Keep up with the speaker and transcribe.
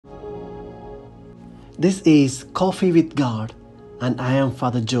This is Coffee with God, and I am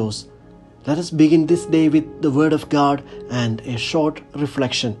Father Jose. Let us begin this day with the Word of God and a short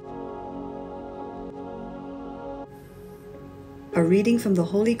reflection. A reading from the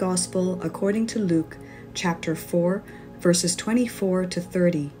Holy Gospel according to Luke, chapter 4, verses 24 to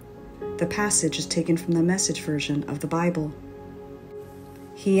 30. The passage is taken from the Message version of the Bible.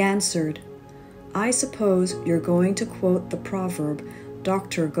 He answered, "I suppose you're going to quote the proverb,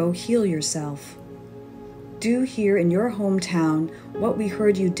 'Doctor, go heal yourself.' Do here in your hometown what we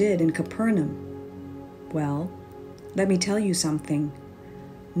heard you did in Capernaum. Well, let me tell you something.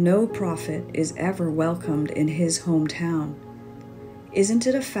 No prophet is ever welcomed in his hometown. Isn't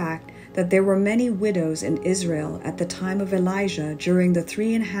it a fact that there were many widows in Israel at the time of Elijah during the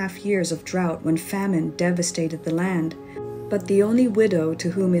 3.5 years of drought when famine devastated the land? But the only widow to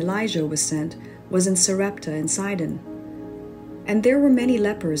whom Elijah was sent was in Sarepta in Sidon. And there were many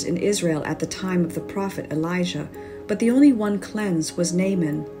lepers in Israel at the time of the prophet Elijah, but the only one cleansed was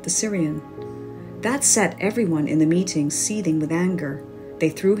Naaman the Syrian. That set everyone in the meeting seething with anger. They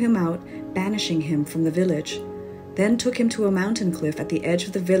threw him out, banishing him from the village, then took him to a mountain cliff at the edge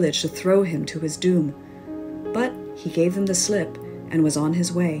of the village to throw him to his doom. But he gave them the slip and was on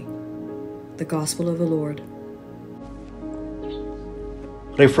his way." The Gospel of the Lord.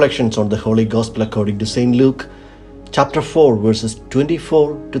 Reflections on the Holy Gospel according to St. Luke, chapter 4, verses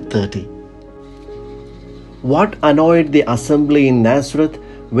 24 to 30. What annoyed the assembly in Nazareth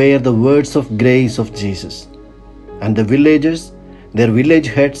were the words of grace of Jesus. And the villagers, their village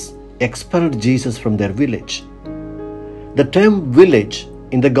heads, expelled Jesus from their village. The term village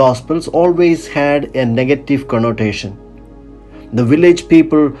in the Gospels always had a negative connotation. The village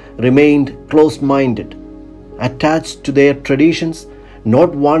people remained closed-minded, attached to their traditions,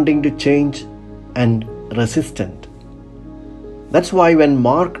 not wanting to change, and resistant. That's why when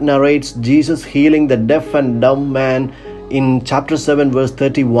Mark narrates Jesus healing the deaf and dumb man in chapter 7 verse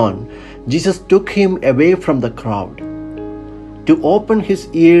 31, Jesus took him away from the crowd. To open his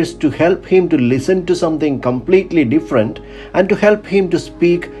ears, to help him to listen to something completely different, and to help him to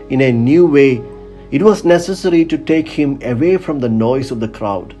speak in a new way, it was necessary to take him away from the noise of the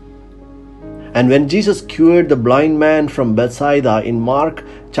crowd. And when Jesus cured the blind man from Bethsaida in Mark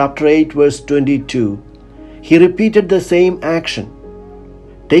chapter 8 verse 22, he repeated the same action,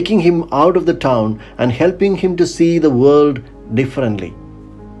 taking him out of the town and helping him to see the world differently.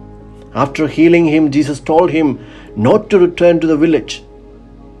 After healing him, Jesus told him not to return to the village.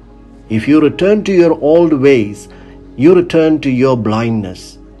 If you return to your old ways, you return to your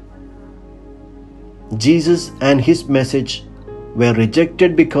blindness. Jesus and his message were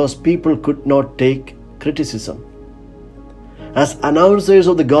rejected because people could not take criticism. As announcers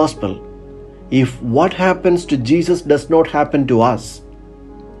of the gospel, if what happens to Jesus does not happen to us,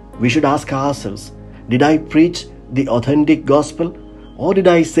 we should ask ourselves, did I preach the authentic gospel, or did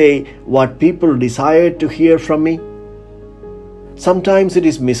I say what people desired to hear from me? Sometimes it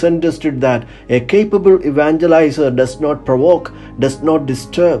is misunderstood that a capable evangelizer does not provoke, does not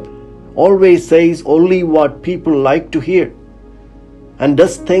disturb, always says only what people like to hear, and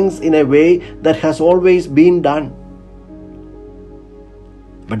does things in a way that has always been done.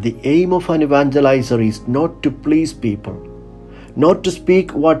 But the aim of an evangelizer is not to please people, not to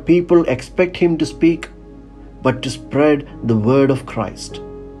speak what people expect him to speak, but to spread the word of Christ.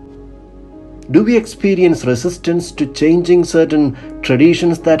 Do we experience resistance to changing certain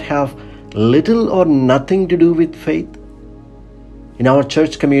traditions that have little or nothing to do with faith? In our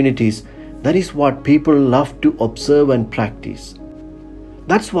church communities, that is what people love to observe and practice.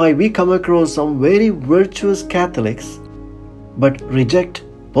 That's why we come across some very virtuous Catholics, but reject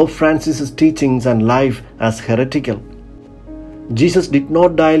Pope Francis's teachings and life as heretical. Jesus did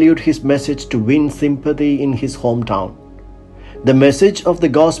not dilute his message to win sympathy in his hometown. The message of the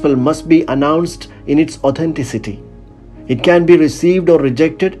gospel must be announced in its authenticity. It can be received or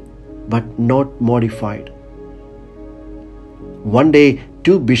rejected, but not modified. One day,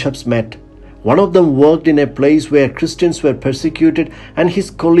 two bishops met. One of them worked in a place where Christians were persecuted, and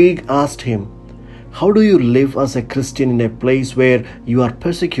his colleague asked him, "How do you live as a Christian in a place where you are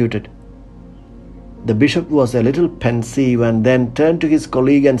persecuted?" The bishop was a little pensive and then turned to his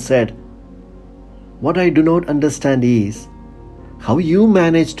colleague and said, "What I do not understand is how you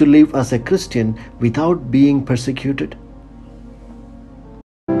manage to live as a Christian without being persecuted."